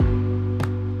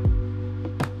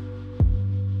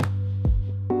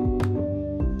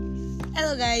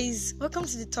guys, welcome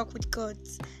to the Talk with God.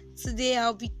 Today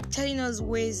I'll be telling us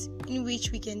ways in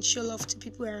which we can show love to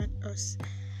people around us.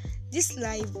 This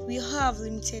life, we all have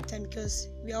limited time because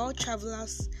we are all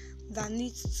travelers that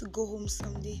need to go home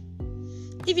someday.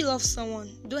 If you love someone,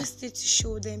 don't hesitate to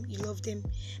show them you love them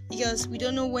because we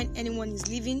don't know when anyone is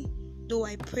leaving, though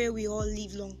I pray we all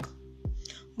live long.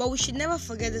 But we should never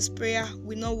forget this prayer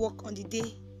will not work on the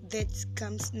day death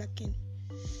comes knocking.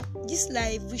 This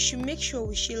life, we should make sure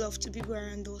we show love to people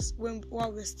around us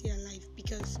while we're still alive,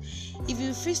 because if you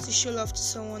refuse to show love to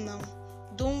someone now,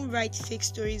 don't write fake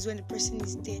stories when the person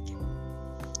is dead,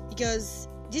 because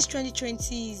this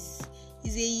 2020 is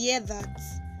a year that,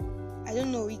 I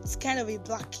don't know, it's kind of a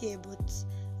black year, but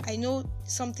I know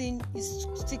something is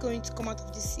still going to come out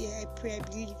of this year. I pray, I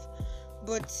believe.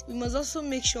 But we must also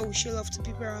make sure we show love to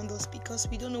people around us, because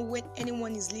we don't know when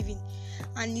anyone is leaving,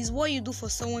 and it's what you do for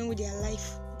someone with their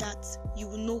life that you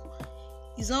will know.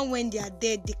 It's not when they are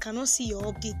dead, they cannot see your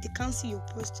update, they can't see your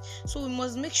post. So we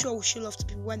must make sure we show love to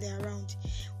people when they're around.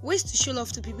 Ways to show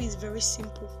love to people is very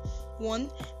simple.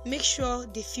 1, make sure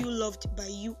they feel loved by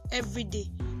you every day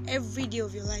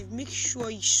of your life. Make sure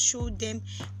you show them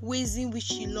ways in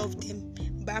which you love them,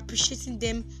 by appreciating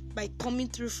them, by coming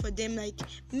through for them, like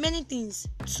many things.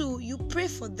 2, you pray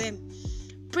for them.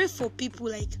 Pray for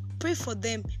people, pray for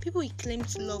them. People you claim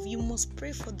to love, you must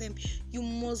pray for them. You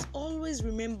must always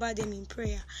remember them in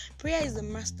prayer. Prayer is the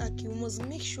master key. You must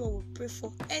make sure we pray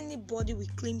for anybody we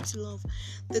claim to love.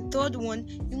 The 3rd one,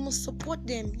 you must support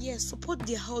them. Yes, support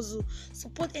their hustle,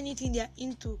 support anything they are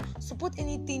into, support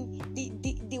anything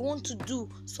they want to do.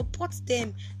 Support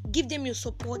them. Give them your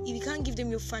support. If you can't give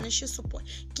them your financial support,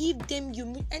 give them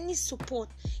any support.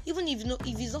 Even if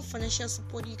it's not financial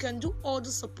support, you can do all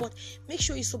the support. Make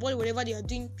sure you support whatever they are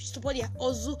doing. Support their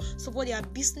hustle, support their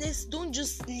business. Don't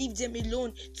just leave them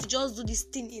alone to just do this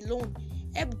thing alone.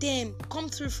 Help them. Come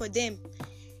through for them.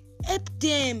 Help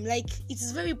them. It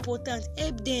is very important.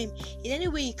 Help them in any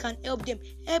way you can. Help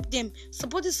them.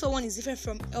 Supporting someone is different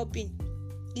from helping.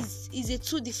 Is a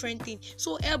two different thing.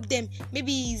 So help them.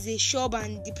 Maybe it's a shop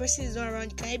and the person is not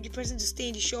around. You can help the person to stay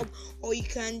in the shop, or you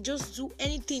can just do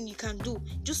anything you can do.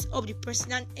 Just help the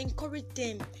person and encourage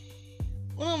them.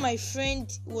 One of my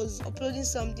friends was uploading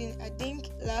something, I think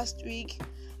last week.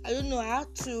 I don't know, I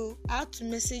had to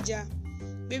message her,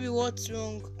 baby, what's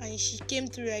wrong? And she came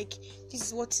through this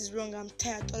is what is wrong, I'm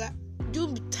tired.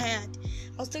 Don't be tired.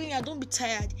 I was telling her, don't be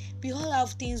tired. We all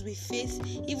have things we face.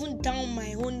 Even down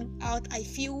my own out, I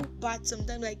feel bad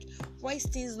sometimes, why is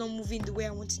things not moving the way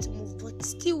I want it to move? But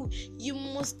still, you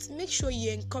must make sure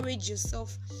you encourage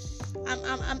yourself.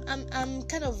 I'm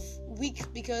kind of weak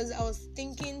because I was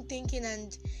thinking,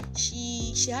 and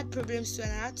she had problems too,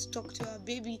 and I had to talk to her.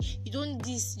 Baby, you don't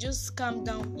just calm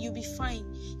down, you'll be fine.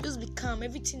 Just be calm,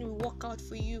 everything will work out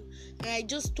for you. And I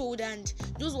just told her, and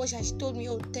those what she told me,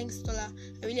 oh, thanks Tola,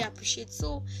 I really appreciate.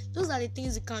 So those are the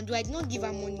things you can do. I did not give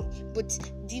her money, but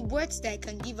the words that I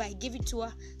can give her, I gave it to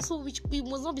her. So we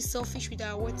must not be selfish with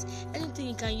our words. Anything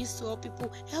you can use to help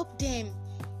people, help them.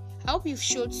 I hope you've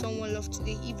showed someone love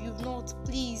today. If you've not,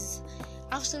 please,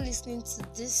 after listening to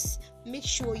this, make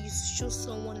sure you show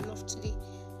someone love today.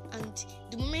 And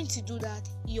the moment you do that,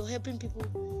 you're helping people,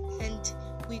 and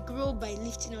we grow by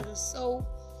lifting others. So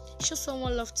show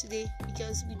someone love today,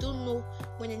 because we don't know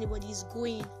when anybody is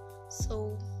going.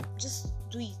 So just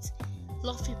do it.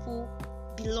 Love people,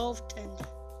 be loved, and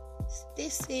stay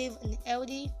safe and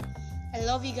healthy. I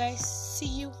love you guys. See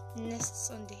you next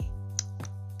Sunday.